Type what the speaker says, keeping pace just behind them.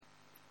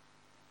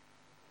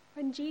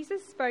When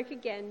Jesus spoke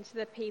again to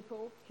the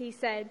people, he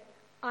said,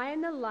 "I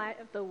am the light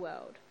of the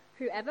world.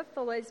 Whoever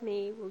follows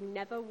me will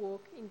never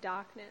walk in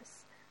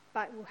darkness,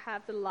 but will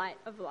have the light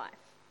of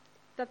life."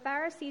 The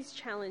Pharisees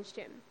challenged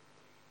him.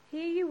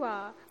 "Here you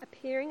are,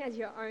 appearing as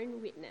your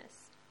own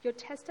witness. Your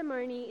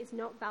testimony is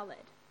not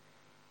valid."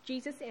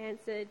 Jesus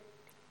answered,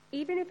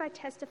 "Even if I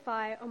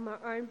testify on my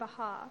own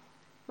behalf,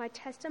 my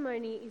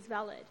testimony is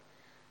valid,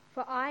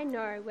 for I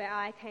know where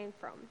I came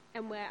from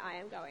and where I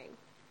am going.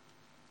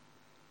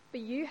 But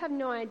you have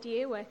no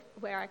idea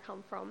where I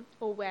come from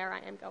or where I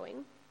am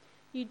going.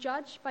 You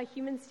judge by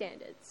human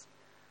standards.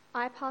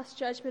 I pass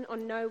judgment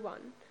on no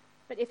one,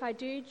 but if I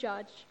do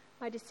judge,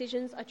 my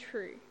decisions are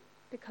true,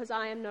 because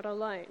I am not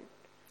alone.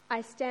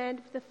 I stand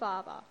with the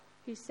Father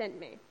who sent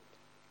me.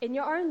 In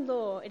your own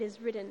law it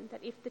is written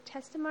that if the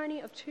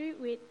testimony of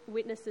two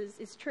witnesses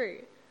is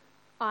true,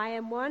 I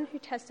am one who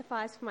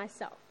testifies for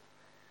myself.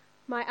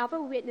 My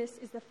other witness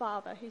is the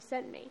Father who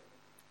sent me."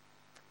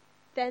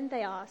 Then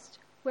they asked,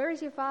 "Where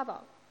is your Father?"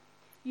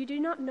 "You do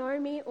not know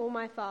me or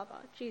my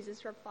Father,"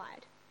 Jesus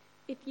replied.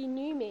 "If you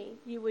knew me,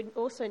 you would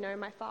also know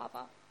my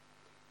Father."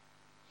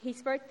 He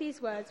spoke these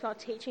words while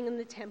teaching in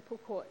the temple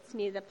courts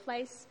near the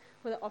place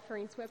where the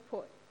offerings were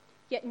put.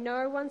 Yet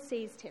no one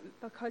seized him,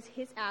 because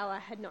his hour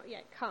had not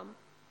yet come.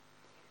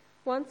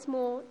 Once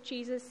more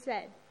Jesus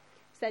said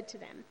to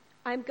them,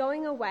 "I am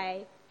going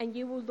away, and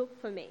you will look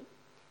for me,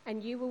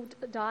 and you will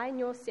die in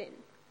your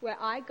sin. Where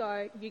I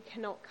go, you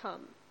cannot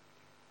come."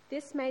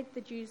 This made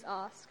the Jews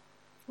ask,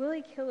 "Will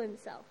he kill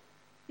himself?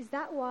 Is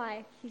that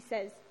why he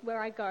says,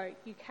 'Where I go,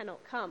 you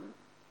cannot come'?"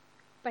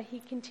 But he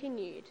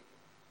continued,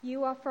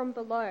 "You are from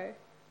below,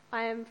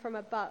 I am from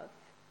above.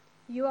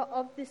 You are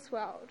of this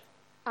world,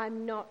 I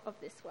am not of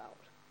this world.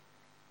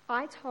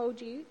 I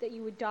told you that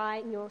you would die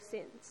in your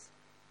sins.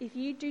 If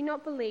you do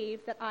not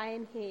believe that I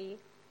am he,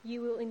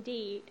 you will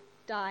indeed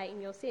die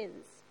in your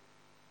sins."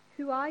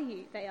 "Who are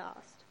you?" they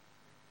asked.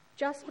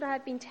 "Just what I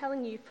have been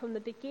telling you from the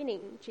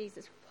beginning,"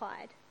 Jesus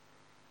replied.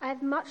 "I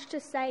have much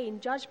to say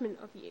in judgment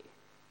of you,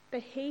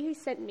 but he who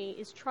sent me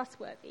is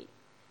trustworthy,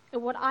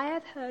 and what I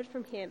have heard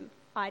from him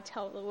I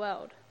tell the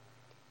world."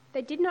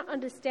 They did not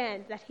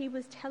understand that he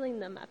was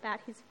telling them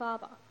about his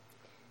Father.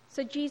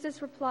 So Jesus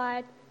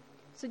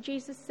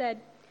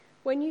said,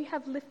 "When you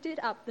have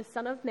lifted up the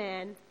Son of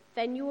Man,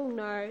 then you will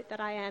know that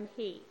I am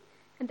he,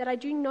 and that I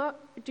do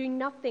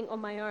nothing on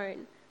my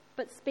own,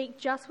 but speak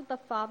just what the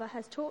Father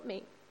has taught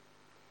me.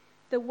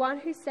 The one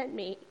who sent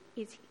me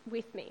is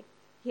with me.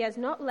 He has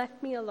not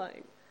left me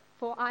alone,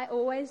 for I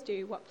always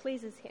do what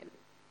pleases him."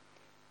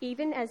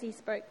 Even as he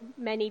spoke,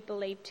 many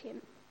believed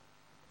him.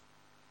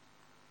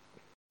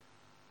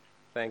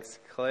 Thanks,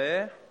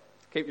 Claire.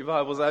 Keep your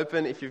Bibles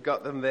open if you've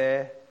got them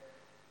there.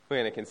 We're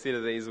going to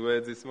consider these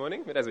words this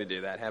morning, but as we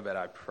do that, how about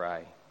I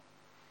pray?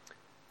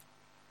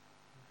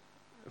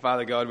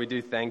 Father God, we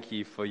do thank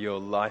you for your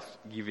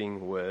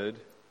life-giving word.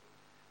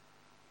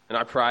 And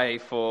I pray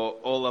for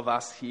all of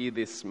us here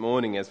this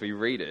morning as we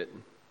read it,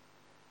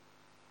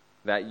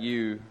 that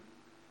you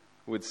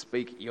would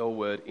speak your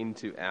word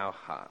into our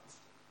hearts.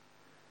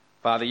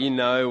 Father, you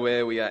know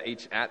where we are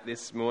each at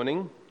this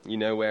morning. You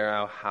know where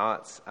our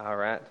hearts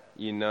are at.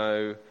 You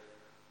know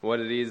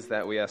what it is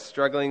that we are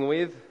struggling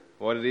with,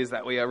 what it is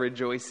that we are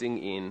rejoicing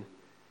in,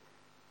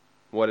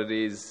 what it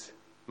is,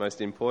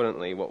 most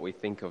importantly, what we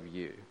think of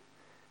you.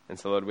 And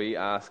so, Lord, we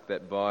ask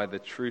that by the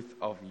truth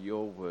of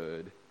your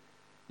word,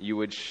 you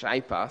would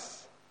shape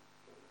us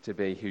to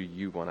be who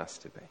you want us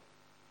to be.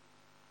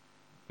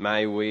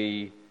 May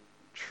we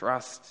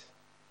trust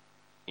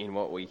in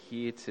what we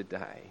hear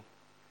today,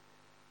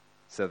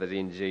 so that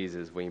in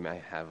Jesus we may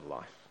have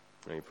life.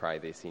 And we pray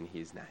this in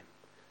his name.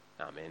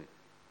 Amen.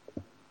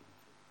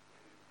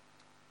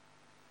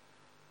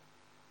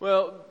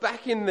 Well,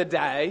 back in the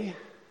day,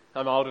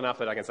 I'm old enough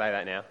that I can say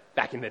that now,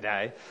 back in the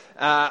day,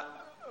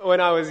 when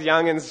I was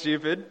young and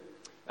stupid,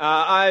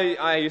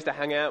 I used to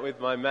hang out with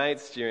my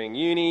mates during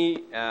uni.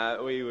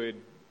 We would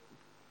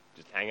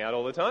just hang out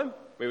all the time.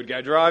 We would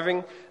go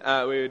driving.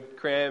 We would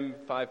cram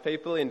 5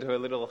 people into a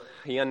little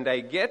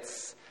Hyundai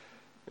Getz.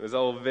 It was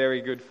all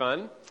very good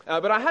fun.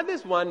 But I had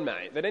this one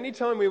mate that any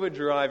time we were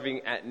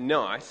driving at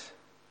night,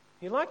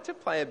 he liked to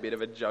play a bit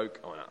of a joke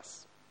on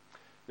us.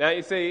 Now,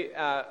 you see,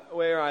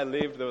 where I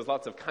lived, there was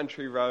lots of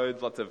country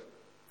roads, lots of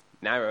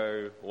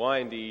narrow,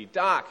 windy,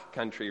 dark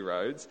country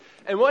roads.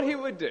 And what he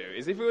would do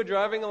is if we were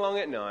driving along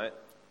at night,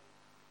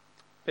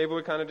 people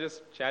were kind of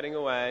just chatting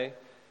away.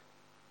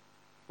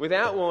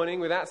 Without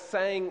warning, without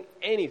saying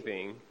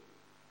anything,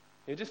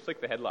 he'd just flick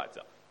the headlights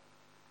off.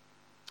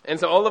 And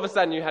so all of a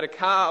sudden you had a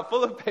car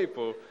full of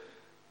people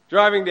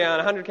driving down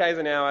 100 k's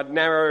an hour,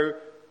 narrow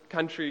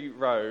country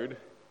road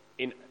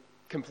in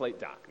complete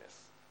darkness.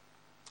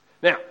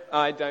 Now,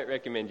 I don't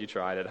recommend you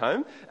try it at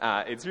home.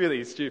 It's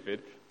really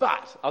stupid.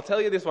 But I'll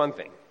tell you this one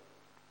thing.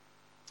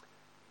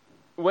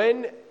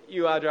 When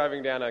you are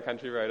driving down a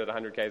country road at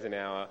 100 k's an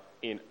hour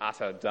in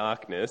utter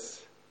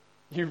darkness,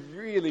 you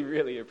really,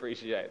 really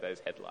appreciate those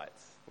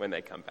headlights when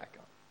they come back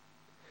on.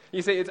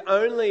 You see, it's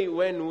only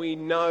when we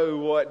know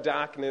what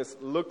darkness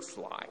looks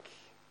like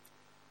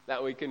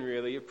that we can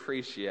really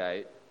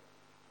appreciate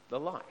the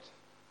light.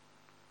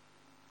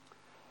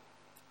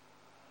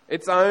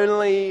 It's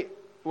only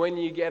when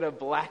you get a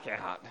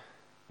blackout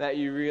that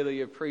you really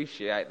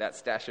appreciate that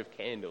stash of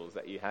candles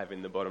that you have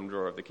in the bottom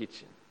drawer of the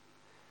kitchen.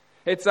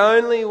 It's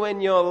only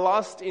when you're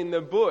lost in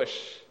the bush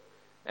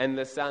and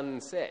the sun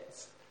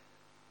sets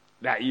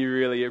that you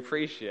really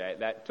appreciate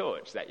that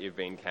torch that you've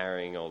been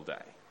carrying all day.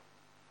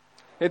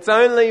 It's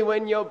only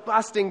when you're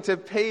busting to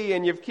pee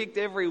and you've kicked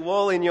every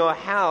wall in your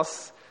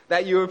house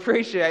that you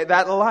appreciate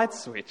that light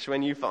switch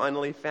when you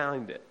finally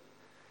found it.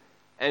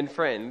 And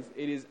friends,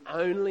 it is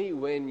only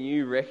when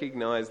you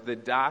recognize the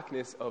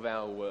darkness of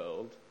our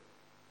world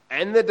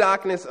and the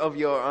darkness of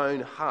your own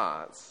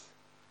hearts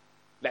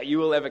that you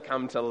will ever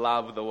come to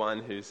love the one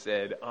who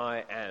said,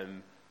 "I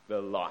am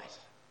the light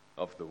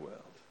of the world."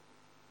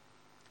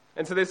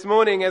 And so this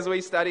morning, as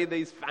we study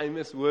these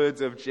famous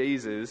words of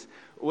Jesus,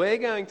 we're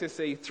going to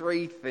see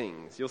three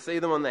things. You'll see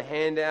them on the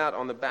handout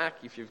on the back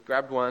if you've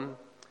grabbed one.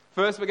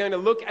 First, we're going to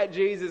look at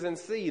Jesus and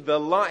see the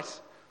light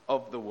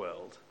of the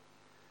world.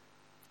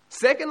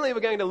 Secondly, we're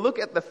going to look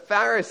at the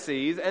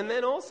Pharisees and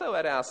then also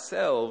at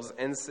ourselves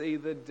and see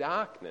the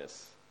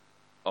darkness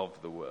of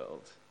the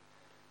world.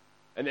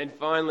 And then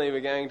finally, we're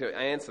going to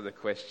answer the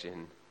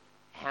question,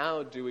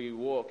 how do we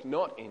walk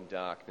not in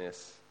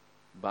darkness,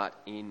 but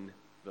in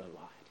the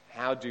light?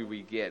 How do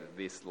we get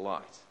this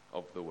light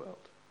of the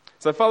world?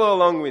 So follow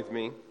along with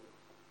me.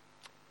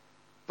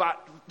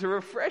 But to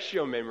refresh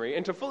your memory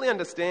and to fully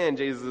understand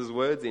Jesus'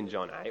 words in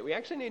John 8, we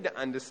actually need to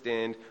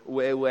understand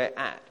where we're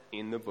at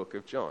in the book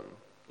of John,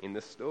 in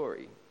the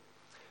story.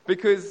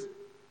 Because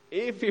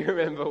if you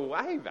remember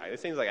way back, it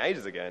seems like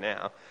ages ago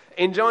now,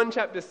 in John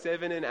chapter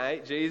 7 and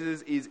 8,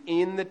 Jesus is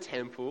in the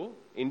temple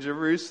in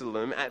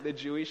Jerusalem at the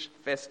Jewish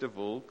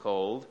festival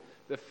called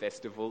the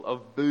Festival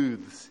of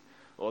Booths,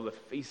 or the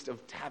Feast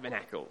of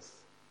Tabernacles.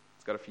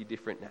 It's got a few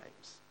different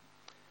names.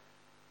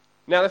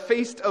 Now, the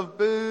Feast of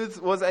Booths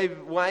was a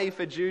way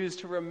for Jews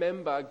to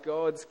remember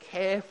God's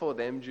care for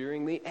them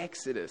during the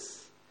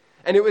Exodus.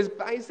 And it was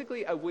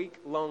basically a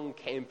week-long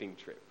camping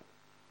trip.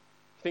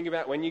 Think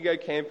about when you go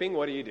camping,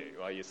 what do?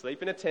 Well, you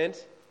sleep in a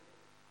tent,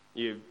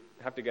 you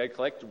have to go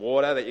collect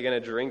water that you're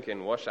going to drink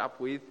and wash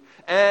up with,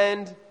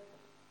 and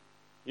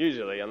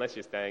usually, unless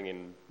you're staying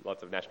in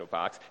lots of national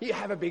parks, you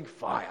have a big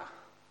fire.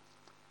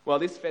 Well,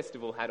 this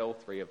festival had all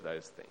three of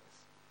those things.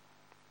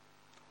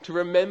 To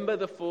remember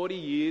the 40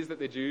 years that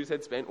the Jews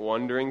had spent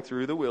wandering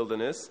through the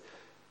wilderness,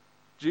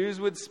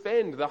 Jews would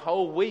spend the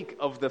whole week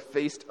of the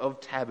Feast of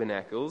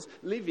Tabernacles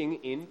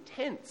living in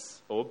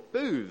tents, or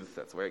booths.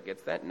 That's where it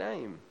gets that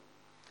name.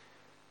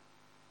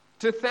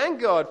 To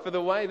thank God for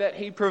the way that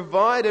He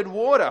provided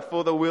water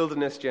for the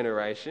wilderness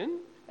generation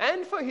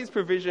and for His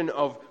provision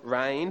of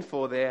rain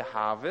for their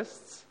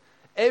harvests.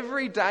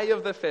 Every day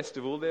of the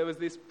festival, there was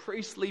this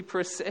priestly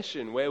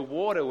procession where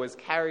water was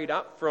carried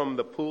up from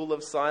the pool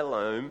of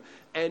Siloam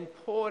and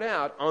poured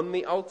out on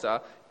the altar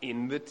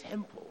in the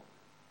temple.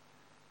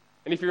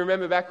 And if you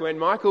remember back when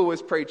Michael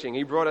was preaching,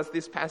 he brought us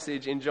this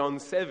passage in John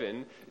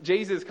 7.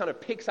 Jesus kind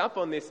of picks up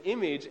on this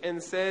image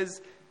and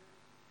says,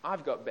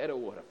 "I've got better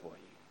water for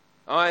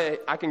you.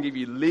 I can give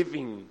you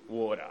living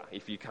water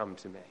if you come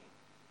to me."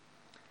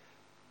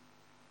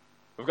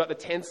 We've got the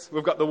tents,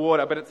 we've got the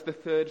water, but it's the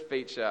third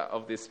feature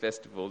of this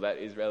festival that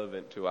is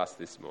relevant to us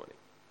this morning.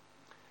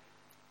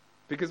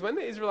 Because when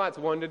the Israelites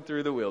wandered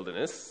through the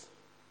wilderness,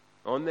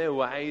 on their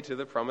way to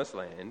the promised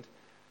land,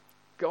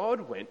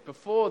 God went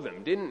before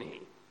them, didn't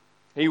He?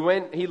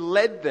 He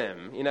led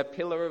them in a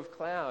pillar of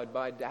cloud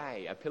by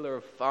day, a pillar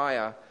of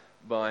fire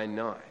by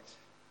night.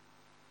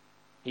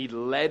 He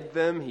led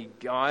them, He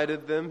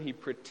guided them, He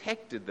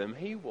protected them.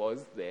 He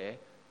was their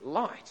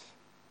light.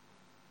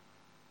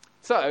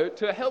 So,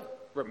 to help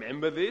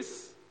remember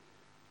this,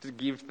 to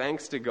give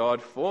thanks to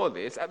God for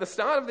this, at the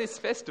start of this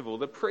festival,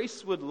 the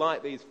priests would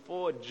light these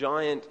 4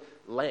 giant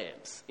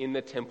lamps in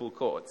the temple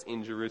courts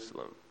in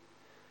Jerusalem.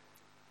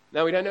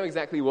 Now, we don't know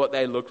exactly what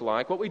they looked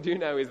like. What we do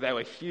know is they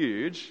were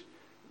huge.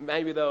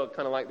 Maybe they were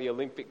kind of like the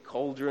Olympic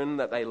cauldron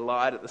that they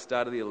light at the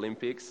start of the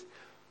Olympics.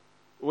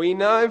 We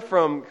know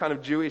from kind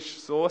of Jewish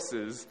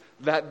sources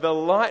that the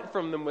light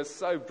from them was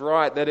so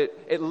bright that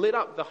it lit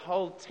up the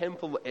whole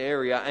temple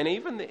area and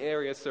even the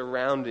area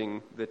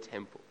surrounding the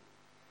temple.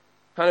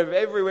 Kind of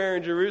everywhere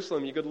in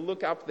Jerusalem, you could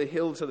look up the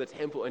hill to the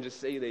temple and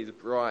just see these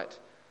bright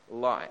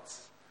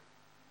lights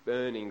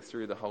burning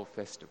through the whole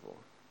festival.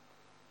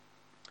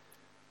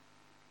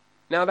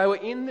 Now, they were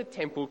in the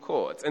temple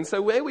courts. And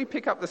so where we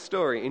pick up the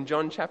story in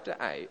John chapter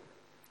 8,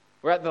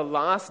 we're at the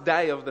last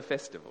day of the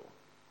festival.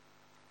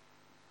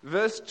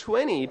 Verse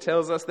 20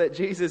 tells us that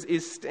Jesus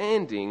is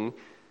standing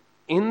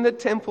in the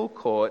temple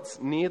courts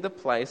near the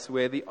place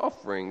where the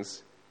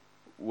offerings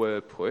were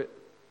put.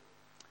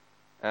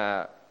 He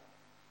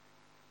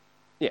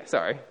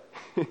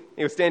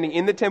was standing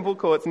in the temple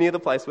courts near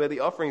the place where the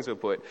offerings were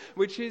put,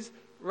 which is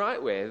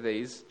right where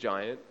these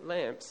giant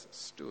lamps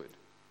stood.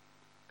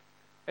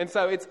 And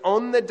so it's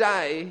on the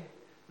day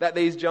that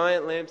these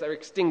giant lamps are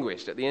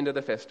extinguished at the end of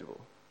the festival.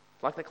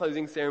 It's like the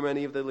closing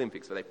ceremony of the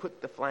Olympics where they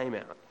put the flame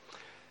out.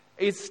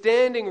 is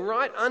standing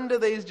right under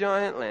these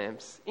giant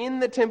lamps in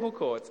the temple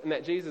courts, and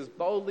that Jesus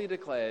boldly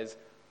declares,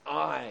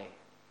 I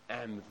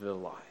am the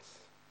light.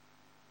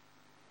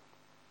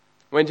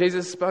 When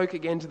Jesus spoke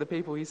again to the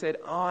people, he said,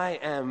 I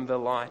am the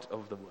light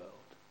of the world.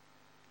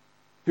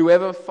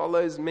 Whoever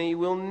follows me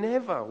will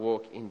never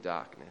walk in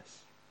darkness,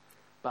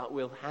 but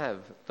will have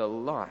the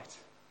light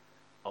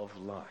of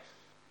life.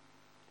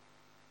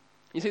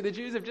 You see, the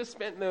Jews have just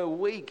spent the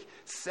week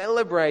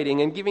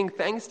celebrating and giving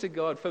thanks to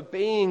God for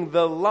being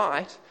the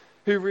light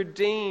who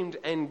redeemed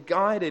and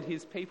guided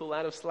his people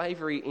out of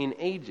slavery in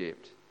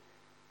Egypt.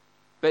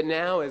 But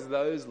now, as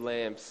those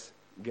lamps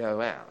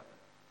go out,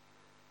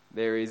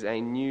 there is a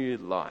new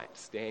light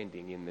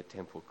standing in the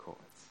temple courts.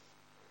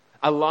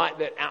 A light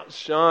that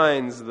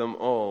outshines them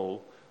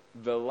all,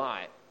 the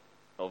light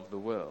of the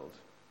world.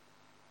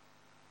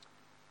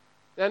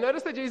 Now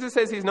notice that Jesus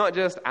says he's not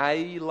just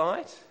a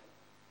light.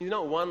 He's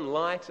not one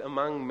light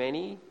among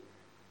many.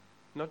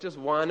 Not just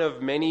one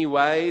of many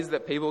ways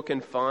that people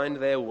can find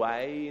their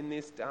way in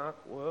this dark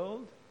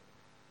world.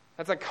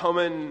 That's a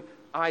common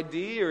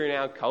idea in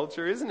our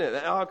culture, isn't it?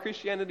 That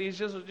Christianity is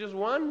just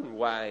one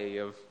way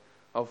of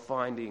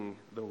finding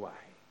the way.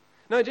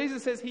 No,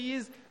 Jesus says he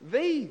is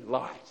the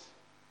light.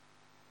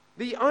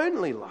 The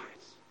only light.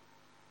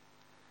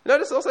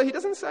 Notice also, he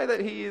doesn't say that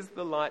he is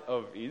the light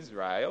of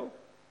Israel.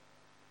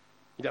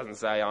 He doesn't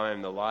say, I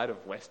am the light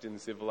of Western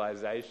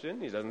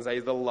civilization. He doesn't say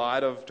he's the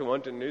light of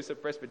Tawantin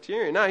Noosa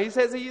Presbyterian. No, he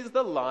says he is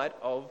the light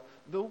of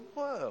the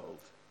world.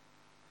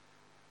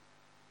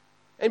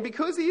 And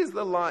because he is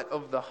the light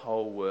of the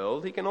whole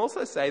world, he can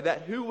also say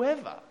that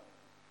whoever,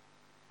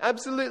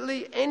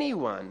 absolutely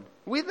anyone,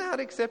 without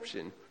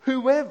exception,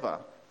 whoever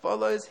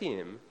follows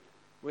him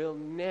will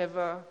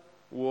never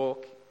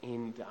walk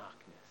in darkness,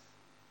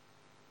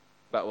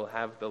 but will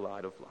have the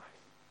light of life.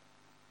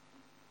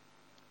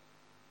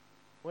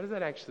 What does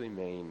that actually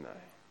mean, though?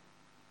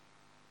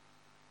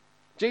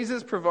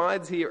 Jesus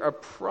provides here a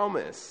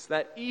promise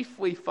that if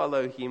we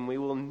follow him, we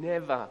will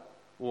never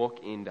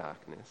walk in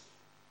darkness.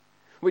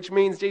 Which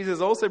means Jesus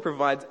also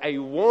provides a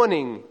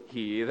warning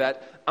here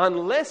that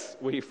unless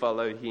we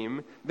follow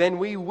him, then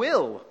we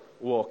will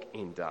walk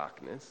in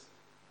darkness.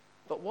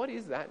 But what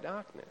is that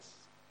darkness?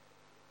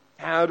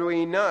 How do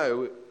we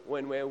know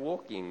when we're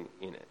walking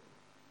in it?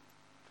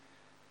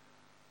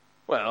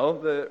 Well,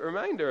 the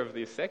remainder of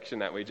this section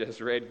that we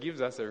just read gives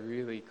us a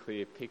really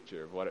clear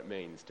picture of what it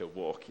means to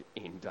walk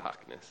in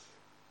darkness.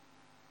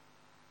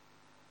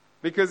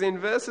 Because in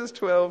verses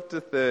 13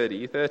 to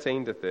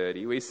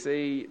 30, we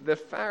see the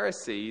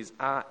Pharisees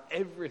are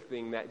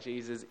everything that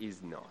Jesus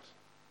is not.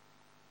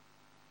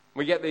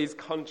 We get these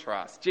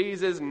contrasts.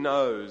 Jesus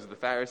knows, the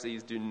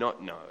Pharisees do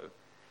not know.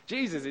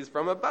 Jesus is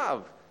from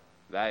above,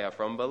 they are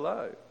from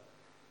below.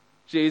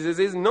 Jesus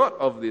is not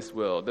of this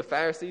world. The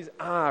Pharisees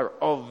are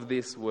of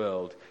this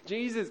world.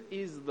 Jesus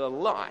is the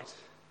light.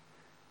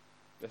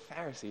 The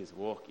Pharisees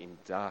walk in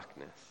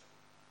darkness.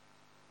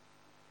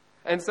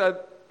 And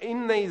so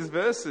in these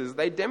verses,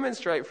 they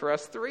demonstrate for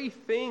us three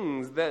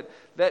things that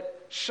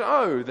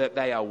show that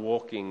they are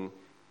walking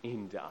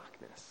in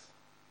darkness.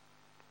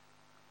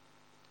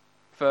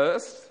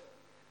 First,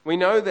 we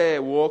know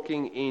they're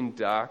walking in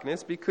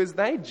darkness because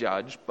they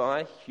judge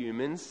by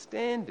human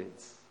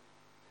standards.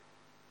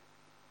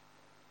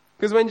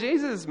 Because when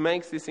Jesus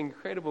makes this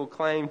incredible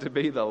claim to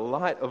be the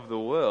light of the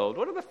world,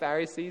 what do the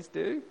Pharisees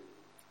do?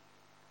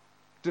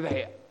 Do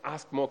they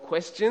ask more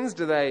questions?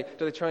 Do they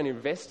try and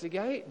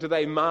investigate? Do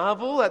they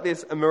marvel at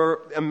this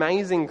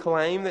amazing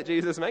claim that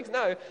Jesus makes?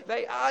 No,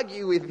 they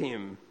argue with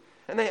him.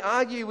 And they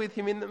argue with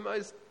him in the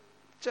most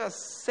just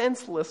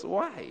senseless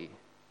way.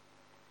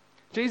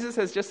 Jesus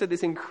has just said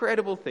this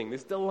incredible thing,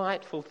 this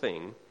delightful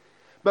thing.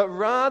 But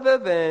rather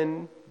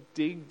than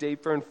dig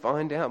deeper and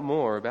find out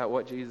more about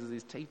what Jesus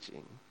is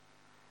teaching,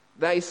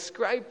 they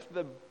scrape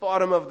the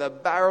bottom of the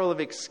barrel of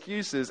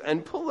excuses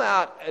and pull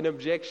out an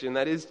objection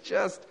that is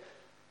just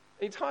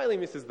entirely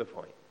misses the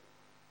point.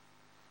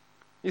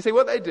 You see,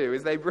 what they do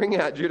is they bring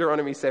out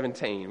Deuteronomy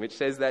 17, which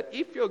says that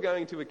if you're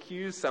going to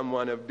accuse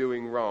someone of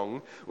doing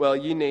wrong, well,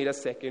 you need a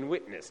second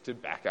witness to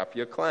back up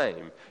your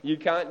claim. You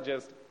can't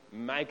just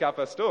make up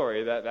a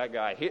story that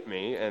guy hit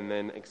me and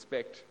then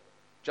expect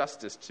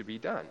justice to be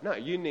done. No,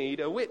 you need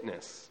a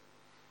witness.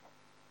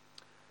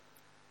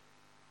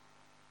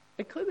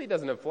 It clearly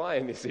doesn't apply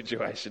in this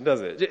situation,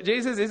 does it?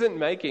 Jesus isn't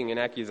making an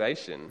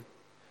accusation.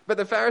 But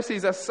the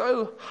Pharisees are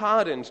so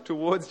hardened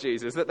towards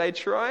Jesus that they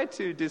try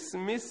to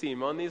dismiss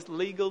him on this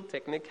legal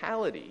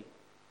technicality.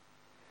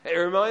 It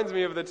reminds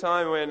me of the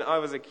time when I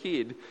was a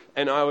kid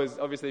and I was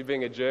obviously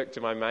being a jerk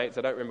to my mates.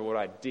 I don't remember what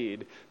I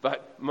did,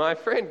 but my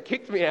friend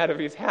kicked me out of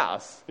his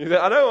house. He said,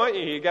 I don't want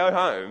you here, go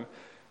home.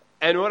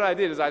 And what I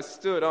did is I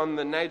stood on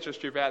the nature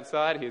strip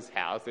outside his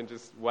house and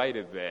just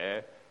waited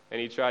there. And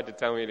he tried to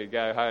tell me to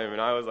go home,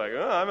 and I was like,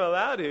 oh, I'm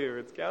allowed here.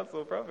 It's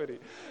council property.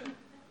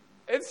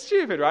 It's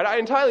stupid, right? I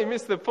entirely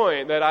missed the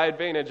point that I had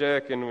been a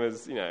jerk and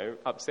was,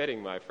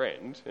 upsetting my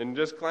friend and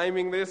just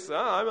claiming this,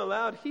 I'm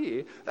allowed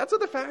here. That's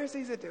what the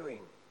Pharisees are doing.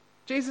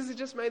 Jesus has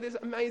just made this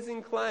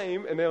amazing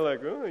claim, and they're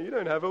like, oh, you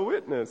don't have a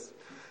witness.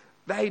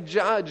 They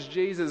judge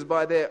Jesus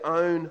by their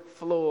own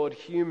flawed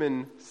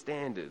human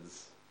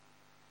standards.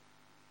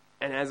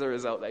 And as a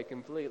result, they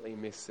completely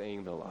miss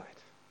seeing the light.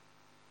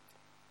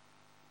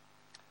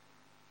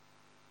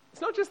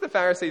 It's not just the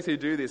Pharisees who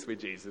do this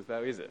with Jesus,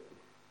 though, is it?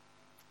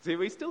 See,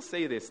 we still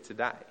see this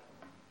today.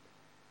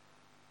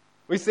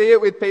 We see it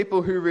with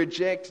people who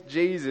reject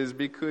Jesus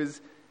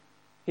because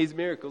his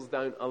miracles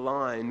don't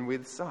align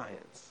with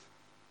science.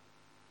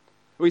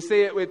 We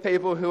see it with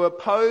people who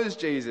oppose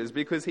Jesus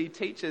because he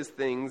teaches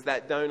things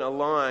that don't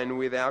align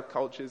with our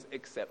culture's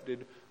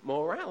accepted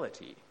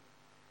morality.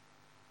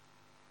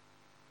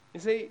 You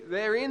see,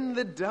 they're in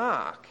the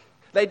dark.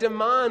 They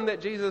demand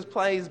that Jesus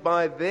plays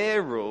by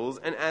their rules,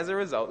 and as a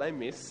result, they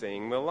miss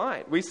seeing the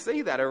light. We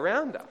see that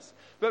around us.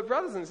 But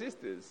brothers and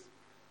sisters,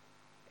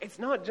 it's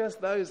not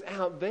just those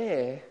out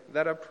there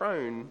that are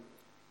prone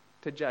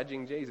to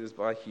judging Jesus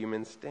by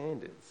human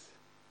standards.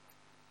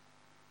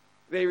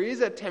 There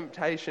is a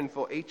temptation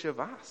for each of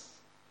us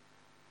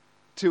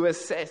to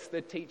assess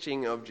the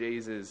teaching of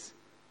Jesus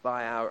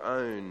by our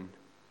own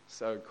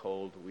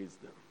so-called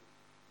wisdom.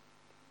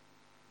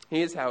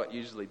 Here's how it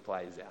usually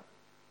plays out.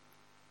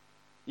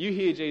 You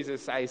hear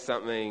Jesus say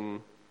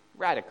something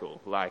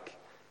radical, like,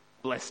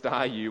 "Blessed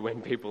are you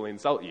when people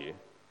insult you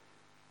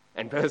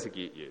and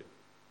persecute you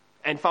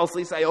and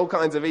falsely say all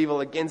kinds of evil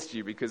against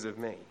you because of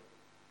me."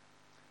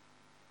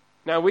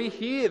 Now, we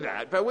hear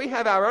that, but we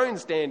have our own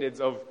standards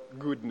of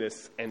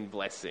goodness and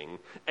blessing.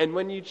 And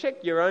when you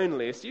check your own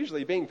list,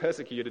 usually being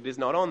persecuted is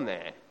not on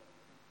there.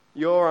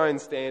 Your own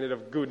standard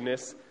of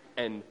goodness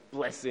and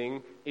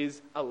blessing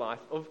is a life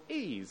of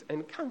ease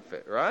and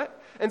comfort, right?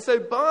 And so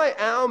by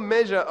our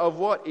measure of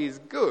what is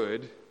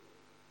good,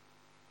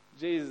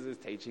 Jesus'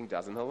 teaching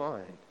doesn't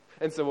align.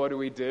 And so what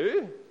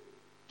do?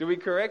 Do we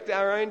correct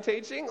our own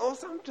teaching? Or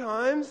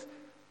sometimes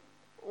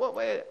what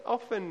we're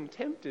often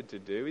tempted to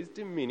do is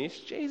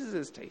diminish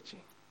Jesus'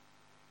 teaching.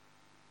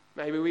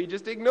 Maybe we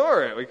just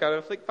ignore it. We kind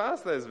of flick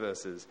past those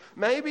verses.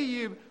 Maybe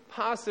you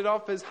pass it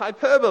off as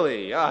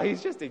hyperbole. Oh,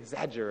 he's just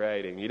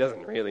exaggerating. He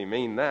doesn't really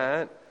mean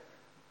that.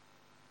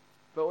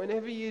 But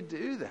whenever you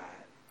do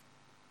that,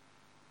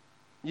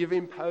 you've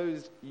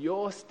imposed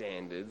your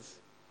standards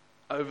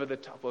over the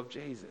top of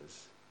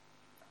Jesus.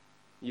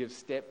 You've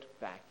stepped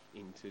back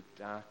into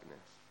darkness.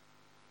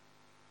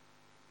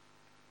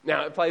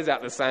 Now, it plays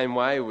out the same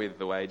way with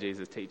the way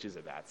Jesus teaches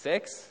about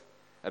sex,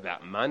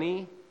 about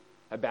money,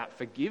 about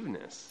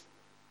forgiveness.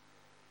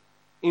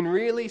 In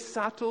really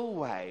subtle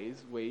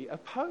ways, we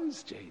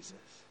oppose Jesus.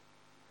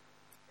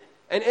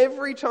 And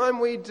every time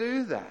we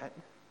do that,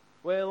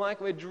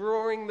 we're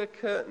drawing the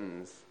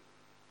curtains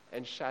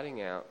and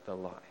shutting out the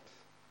light.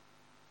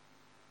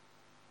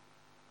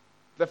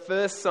 The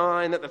first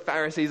sign that the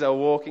Pharisees are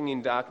walking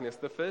in darkness,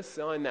 the first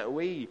sign that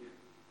we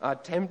are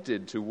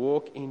tempted to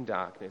walk in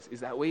darkness, is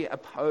that we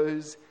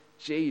oppose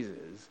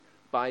Jesus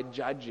by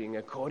judging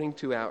according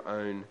to our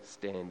own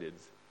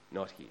standards,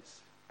 not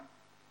his.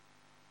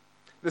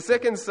 The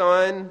second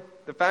sign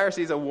the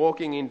Pharisees are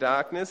walking in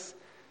darkness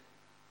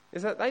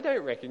is that they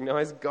don't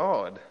recognize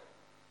God.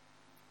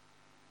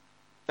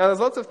 Now,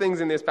 there's lots of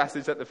things in this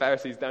passage that the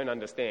Pharisees don't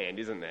understand,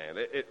 isn't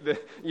there?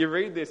 You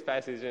read this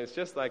passage and it's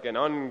just like an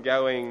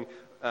ongoing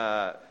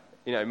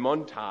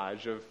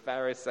montage of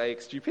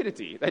Pharisaic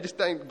stupidity. They just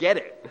don't get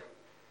it.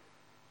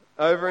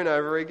 Over and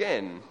over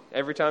again.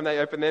 Every time they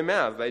open their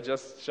mouths, they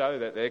just show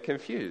that they're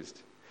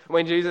confused.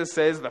 When Jesus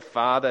says the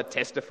Father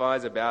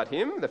testifies about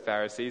him, the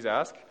Pharisees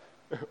ask,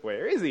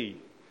 "Where is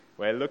he?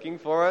 We're looking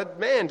for a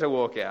man to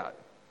walk out."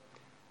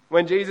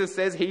 When Jesus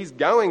says he's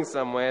going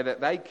somewhere that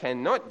they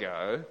cannot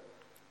go,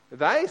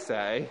 they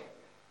say,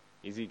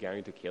 "Is he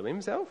going to kill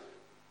himself?"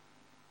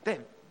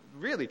 They're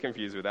really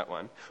confused with that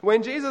one.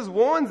 When Jesus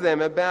warns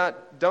them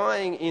about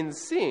dying in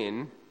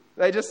sin,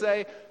 they just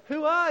say,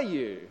 "Who are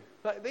you?"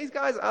 Like, these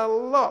guys are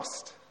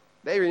lost.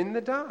 They're in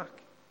the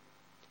dark.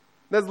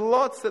 There's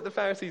lots that the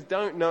Pharisees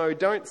don't know,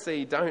 don't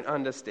see, don't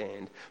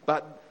understand.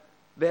 But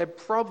their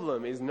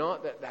problem is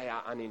not that they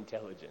are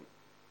unintelligent.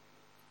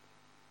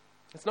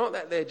 It's not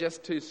that they're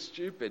just too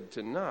stupid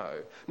to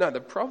know. No,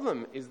 the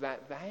problem is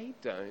that they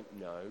don't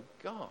know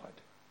God.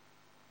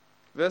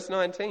 Verse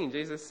 19,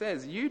 Jesus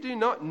says, "You do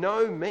not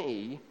know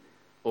me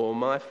or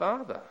my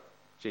Father,"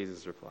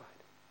 Jesus replied.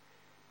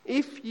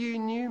 "If you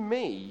knew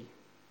me,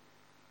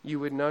 you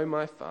would know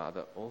my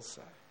Father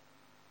also."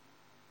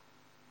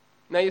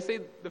 Now you see,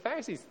 the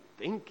Pharisees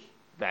think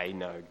they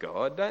know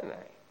God, don't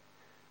they?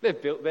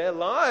 They've built their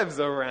lives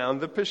around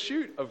the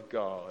pursuit of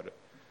God,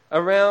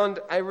 around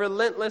a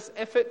relentless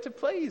effort to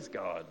please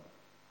God.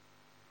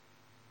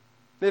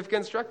 They've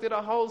constructed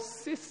a whole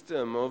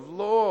system of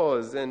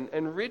laws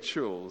and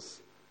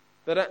rituals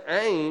that are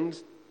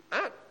aimed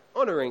at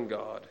honouring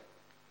God.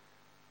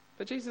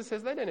 But Jesus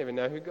says they don't even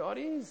know who God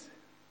is.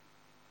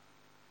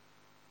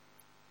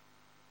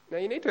 Now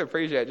you need to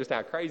appreciate just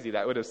how crazy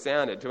that would have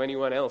sounded to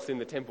anyone else in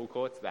the temple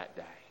courts that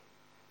day.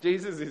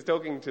 Jesus is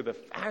talking to the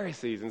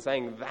Pharisees and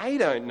saying they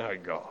don't know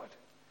God.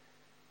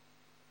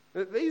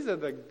 These are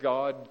the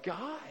God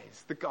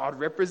guys, the God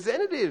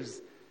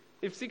representatives.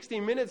 If 60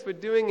 Minutes were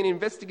doing an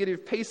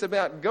investigative piece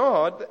about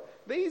God,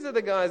 these are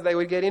the guys they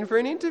would get in for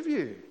an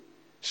interview.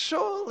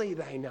 Surely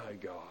they know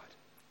God.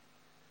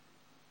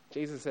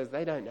 Jesus says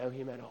they don't know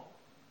him at all.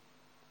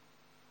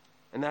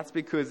 And that's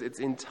because it's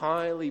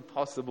entirely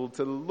possible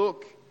to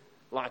look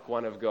like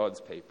one of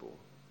God's people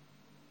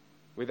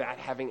without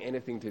having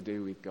anything to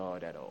do with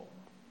God at all.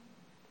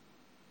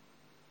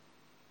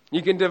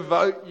 You can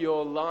devote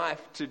your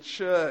life to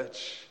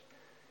church.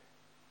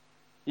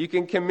 You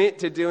can commit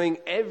to doing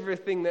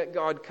everything that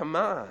God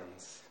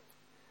commands.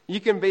 You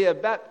can be a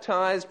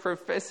baptized,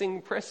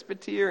 professing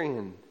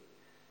Presbyterian.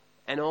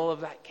 And all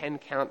of that can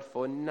count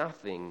for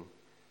nothing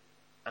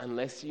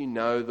unless you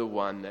know the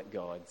one that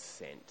God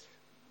sent.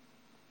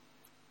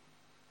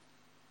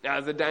 Now,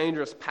 there's a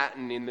dangerous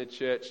pattern in the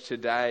church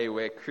today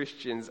where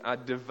Christians are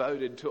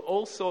devoted to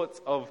all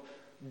sorts of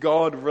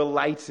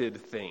God-related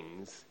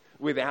things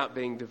without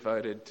being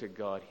devoted to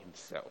God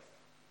himself.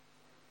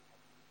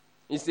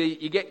 You see,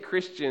 you get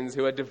Christians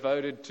who are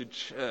devoted to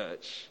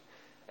church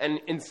and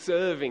in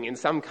serving in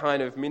some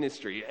kind of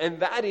ministry, and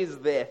that is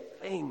their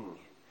thing.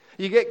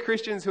 You get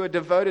Christians who are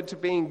devoted to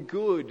being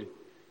good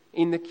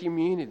in the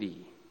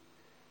community.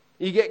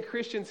 You get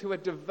Christians who are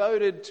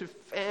devoted to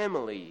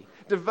family,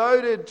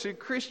 devoted to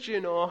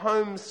Christian or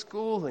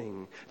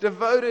homeschooling,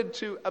 devoted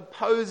to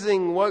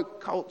opposing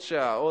woke culture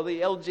or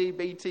the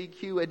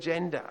LGBTQ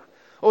agenda,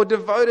 or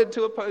devoted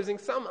to opposing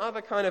some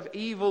other kind of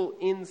evil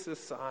in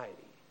society.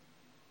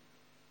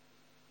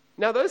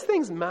 Now, those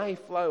things may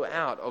flow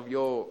out of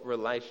your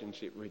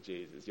relationship with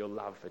Jesus, your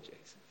love for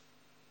Jesus.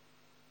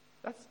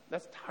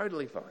 That's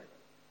totally fine.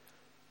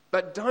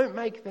 But don't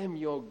make them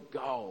your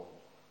goal.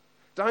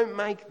 Don't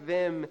make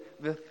them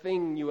the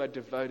thing you are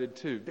devoted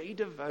to. Be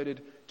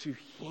devoted to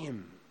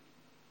him.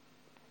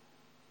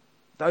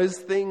 Those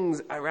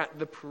things are at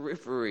the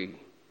periphery.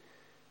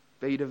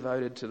 Be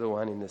devoted to the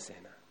one in the center.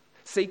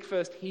 Seek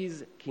first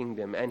his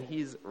kingdom and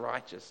his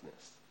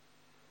righteousness.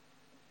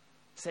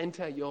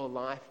 Center your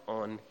life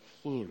on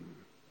him.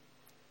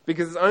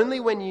 Because it's only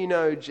when you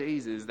know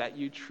Jesus that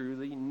you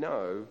truly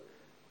know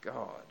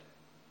God.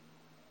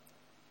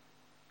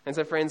 And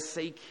so, friends,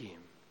 seek him.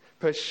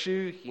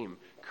 Pursue him.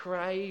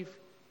 Crave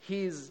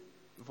his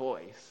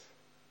voice.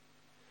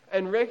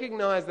 And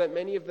recognize that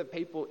many of the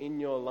people in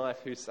your life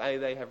who say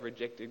they have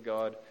rejected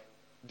God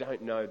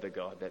don't know the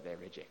God that they're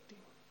rejecting.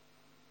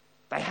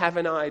 They have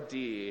an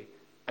idea,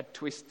 a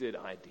twisted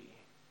idea.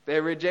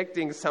 They're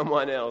rejecting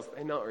someone else.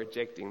 They're not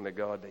rejecting the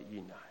God that you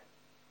know.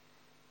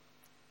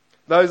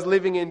 Those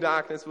living in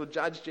darkness will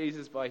judge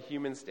Jesus by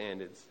human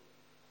standards.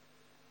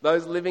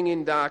 Those living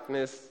in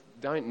darkness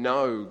don't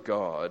know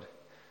God.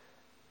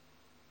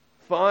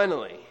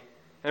 Finally,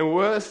 and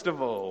worst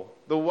of all,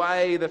 the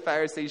way the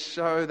Pharisees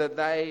show that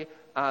they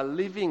are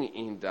living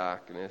in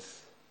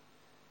darkness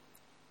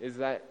is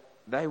that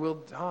they will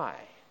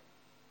die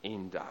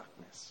in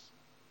darkness.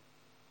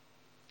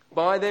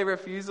 By their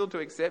refusal to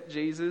accept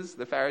Jesus,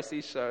 the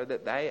Pharisees show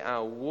that they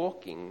are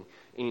walking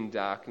in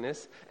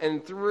darkness.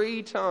 And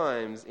 3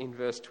 times in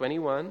verse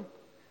 21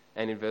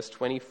 and in verse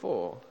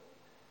 24,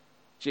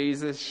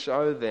 Jesus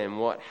showed them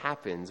what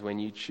happens when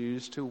you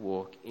choose to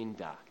walk in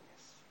darkness.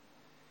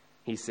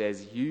 He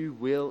says, you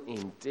will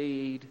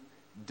indeed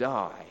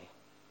die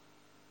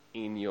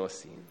in your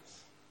sins.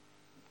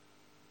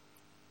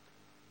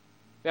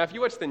 Now, if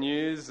you watch the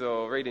news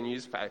or read a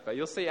newspaper,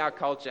 you'll see our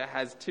culture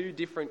has 2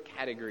 different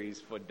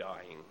categories for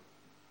dying.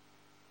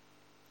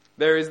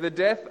 There is the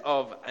death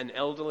of an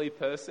elderly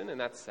person, and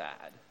that's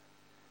sad.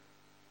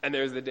 And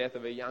there is the death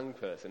of a young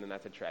person, and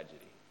that's a tragedy.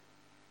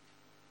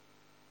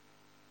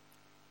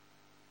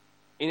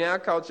 In our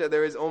culture,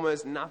 there is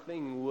almost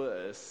nothing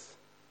worse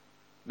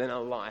than a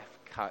life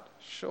cut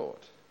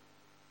short.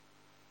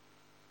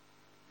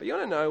 But you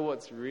want to know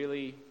what's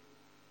really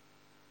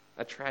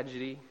a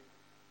tragedy?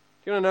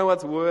 You want to know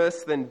what's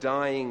worse than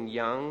dying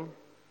young?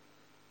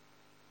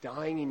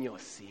 Dying in your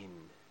sin.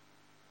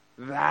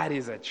 That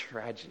is a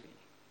tragedy.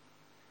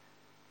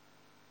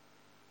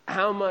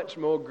 How much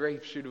more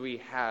grief should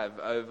we have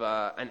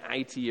over an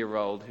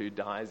 80-year-old who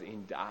dies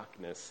in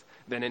darkness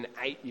than an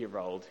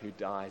 8-year-old who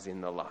dies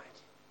in the light?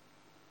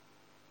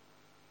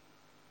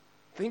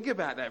 Think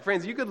about that,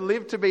 friends. You could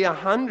live to be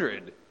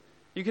 100.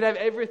 You could have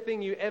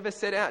everything you ever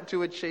set out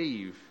to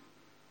achieve.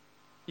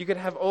 You could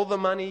have all the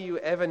money you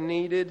ever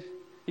needed.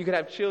 You could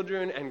have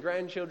children and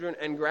grandchildren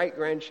and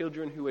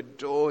great-grandchildren who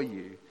adore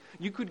you.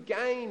 You could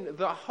gain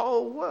the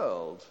whole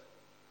world.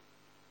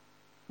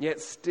 Yet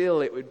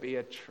still it would be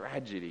a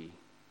tragedy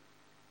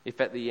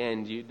if at the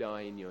end you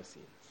die in your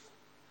sins.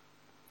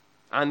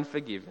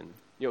 Unforgiven,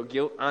 your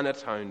guilt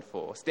unatoned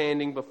for,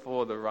 standing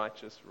before the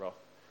righteous wrath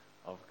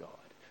of God.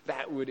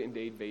 That would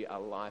indeed be a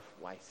life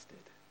wasted.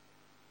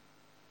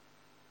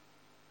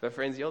 But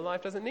friends, your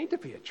life doesn't need to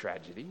be a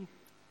tragedy.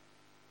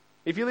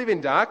 If you live in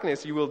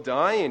darkness, you will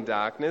die in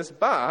darkness,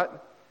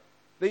 but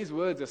these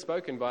words are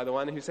spoken by the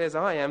one who says,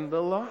 I am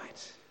the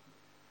light.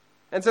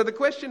 And so the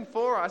question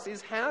for us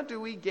is, how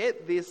do we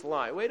get this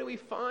light? Where do we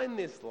find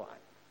this light?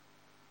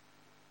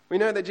 We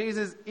know that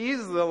Jesus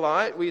is the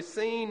light. We've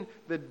seen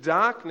the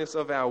darkness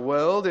of our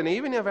world and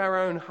even of our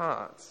own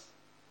hearts.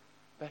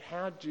 But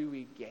how do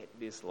we get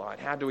this light?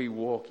 How do we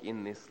walk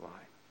in this light?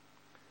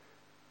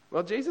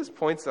 Well, Jesus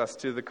points us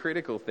to the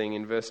critical thing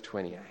in verse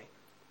 28.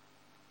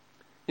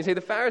 You see, the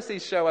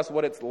Pharisees show us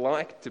what it's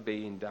like to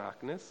be in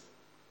darkness.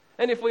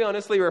 And if we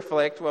honestly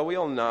reflect, well, we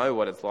all know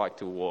what it's like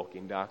to walk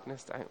in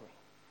darkness, don't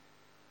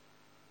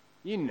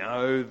we? You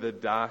know the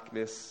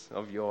darkness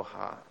of your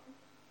heart,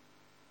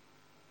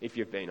 if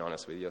you've been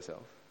honest with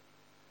yourself.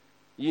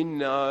 You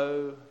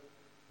know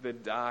the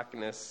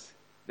darkness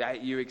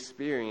that you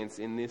experience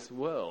in this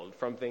world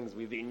from things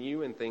within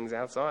you and things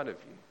outside of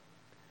you.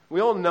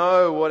 We all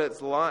know what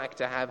it's like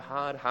to have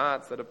hard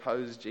hearts that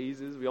oppose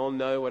Jesus. We all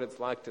know what it's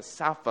like to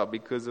suffer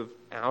because of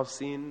our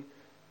sin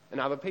and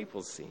other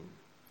people's sin.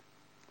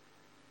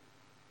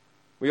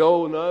 We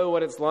all know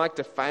what it's like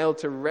to fail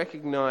to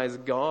recognize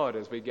God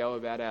as we go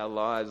about our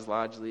lives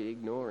largely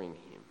ignoring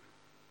Him.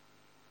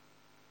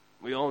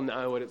 We all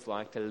know what it's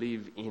like to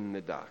live in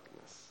the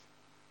darkness.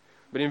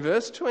 But in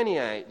verse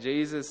 28,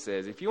 Jesus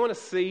says, if you want to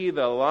see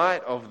the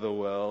light of the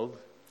world,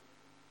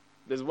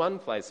 there's one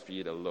place for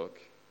you to look.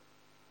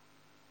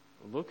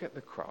 Look at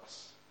the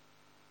cross.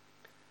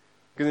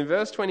 Because in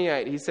verse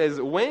 28, he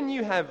says, when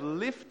you have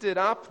lifted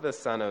up the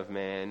Son of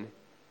Man,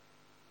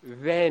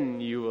 then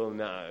you will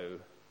know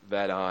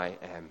that I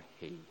am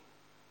He.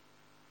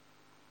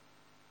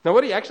 Now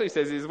what he actually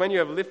says is, when you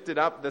have lifted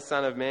up the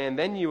Son of Man,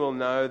 then you will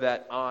know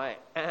that I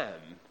am.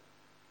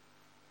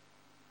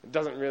 It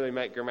doesn't really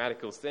make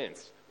grammatical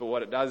sense, but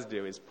what it does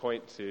do is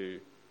point to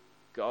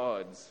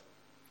God's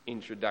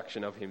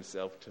introduction of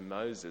Himself to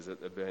Moses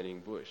at the burning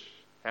bush.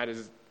 How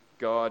does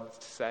God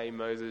say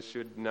Moses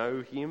should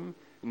know Him?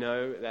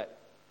 Know that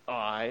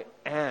I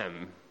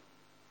am.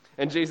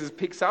 And Jesus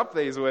picks up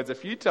these words a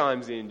few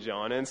times in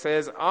John and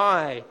says,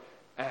 I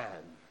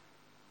am.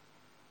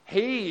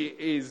 He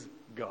is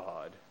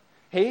God.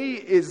 He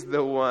is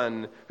the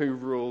one who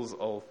rules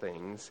all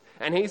things.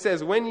 And he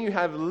says, when you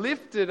have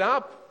lifted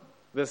up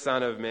the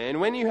Son of Man,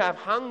 when you have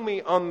hung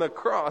me on the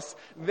cross,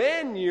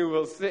 then you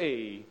will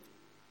see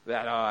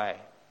that I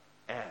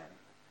am.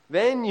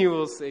 Then you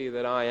will see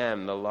that I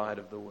am the light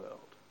of the world.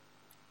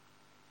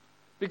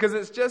 Because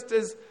it's just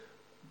as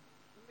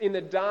in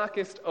the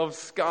darkest of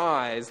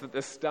skies that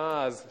the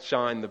stars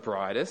shine the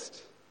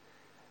brightest,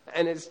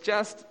 and it's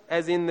just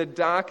as in the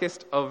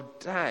darkest of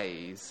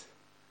days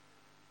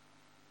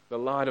the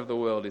light of the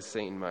world is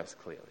seen most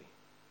clearly.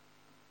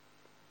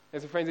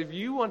 And so friends, if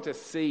you want to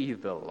see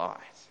the light,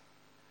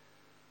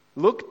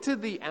 look to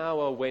the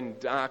hour when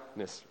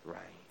darkness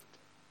reigned.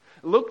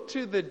 Look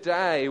to the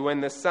day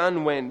when the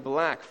sun went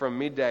black from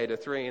midday to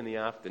 3 in the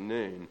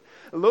afternoon.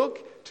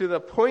 Look to the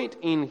point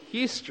in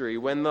history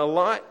when the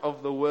light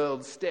of the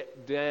world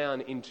stepped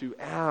down into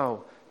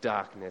our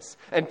darkness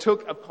and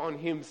took upon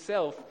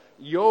Himself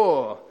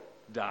your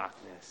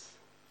darkness.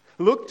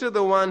 Look to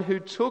the one who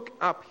took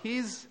up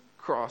His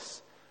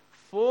cross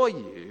for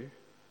you.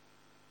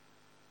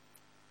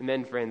 And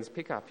then, friends,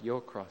 pick up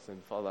your cross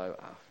and follow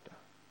after.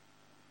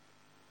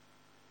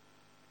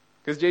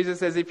 Because Jesus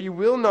says, if you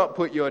will not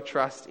put your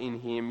trust in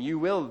Him, you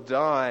will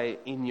die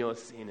in your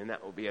sin, and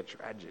that will be a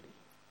tragedy.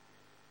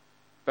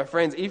 But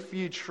friends, if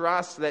you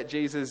trust that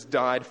Jesus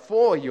died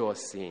for your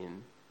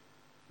sin,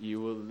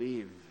 you will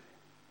live.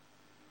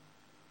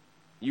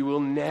 You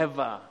will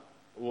never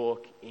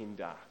walk in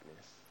darkness.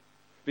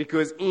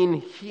 Because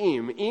in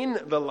Him, in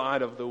the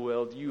light of the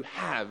world, you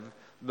have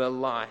the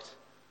light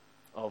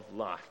of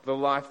life. The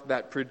life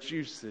that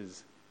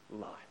produces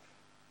life.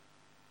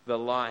 The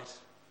light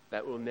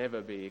that will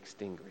never be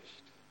extinguished.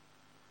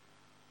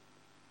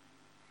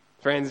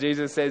 Friends,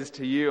 Jesus says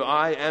to you,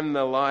 I am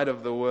the light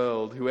of the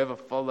world. Whoever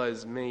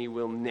follows me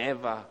will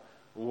never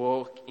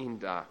walk in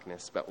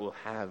darkness, but will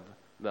have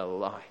the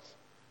light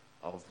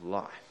of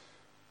life.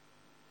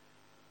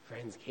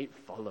 Friends, keep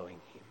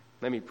following Him.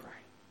 Let me pray.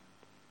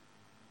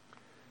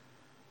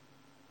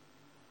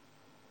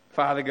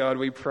 Father God,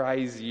 we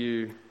praise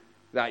You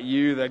that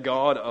You, the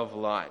God of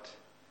light,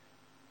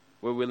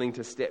 were willing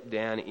to step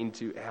down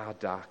into our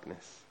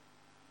darkness.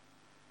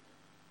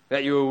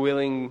 That You were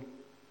willing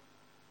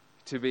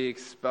to be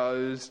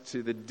exposed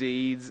to the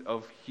deeds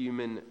of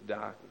human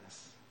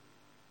darkness.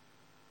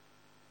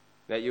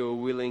 That You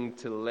were willing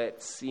to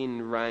let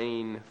sin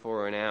reign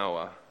for an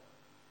hour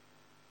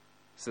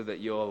so that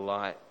Your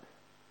light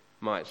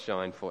might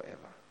shine forever.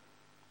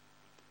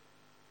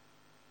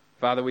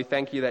 Father, we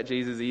thank You that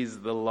Jesus is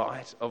the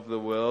light of the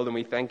world, and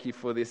we thank You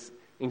for this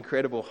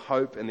incredible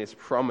hope and this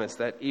promise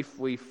that if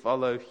we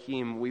follow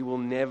Him, we will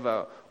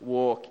never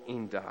walk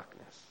in darkness.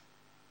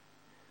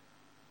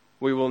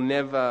 We will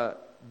never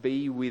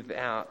be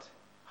without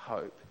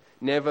hope,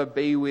 never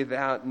be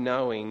without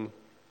knowing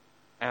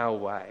our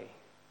way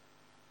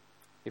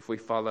if we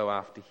follow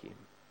after Him.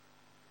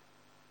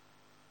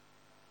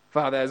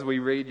 Father, as we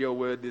read Your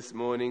word this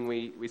morning,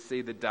 we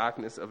see the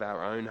darkness of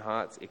our own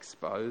hearts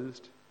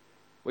exposed.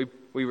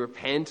 We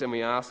repent and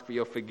we ask for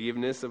Your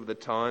forgiveness of the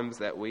times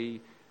that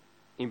we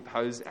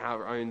impose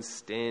our own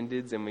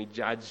standards and we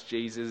judge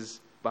Jesus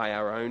by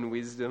our own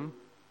wisdom.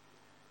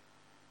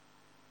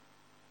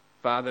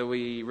 Father,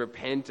 we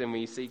repent and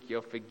we seek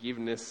your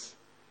forgiveness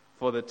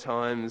for the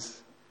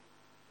times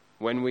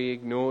when we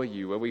ignore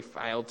you, where we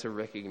fail to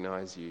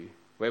recognize you,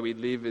 where we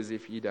live as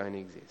if you don't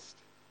exist.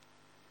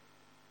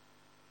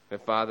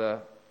 But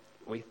Father,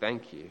 we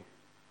thank you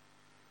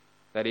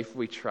that if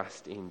we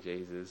trust in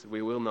Jesus,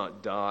 we will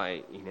not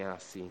die in our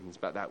sins,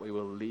 but that we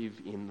will live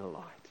in the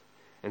light.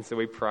 And so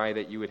we pray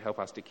that you would help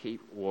us to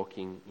keep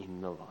walking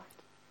in the light.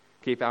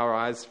 Keep our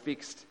eyes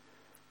fixed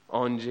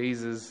on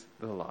Jesus,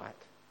 the light,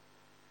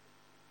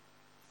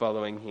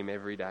 following him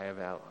every day of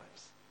our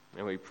lives.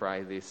 And we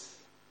pray this,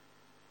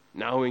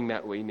 knowing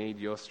that we need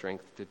your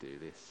strength to do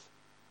this.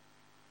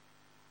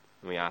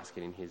 And we ask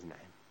it in his name.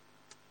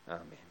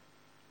 Amen.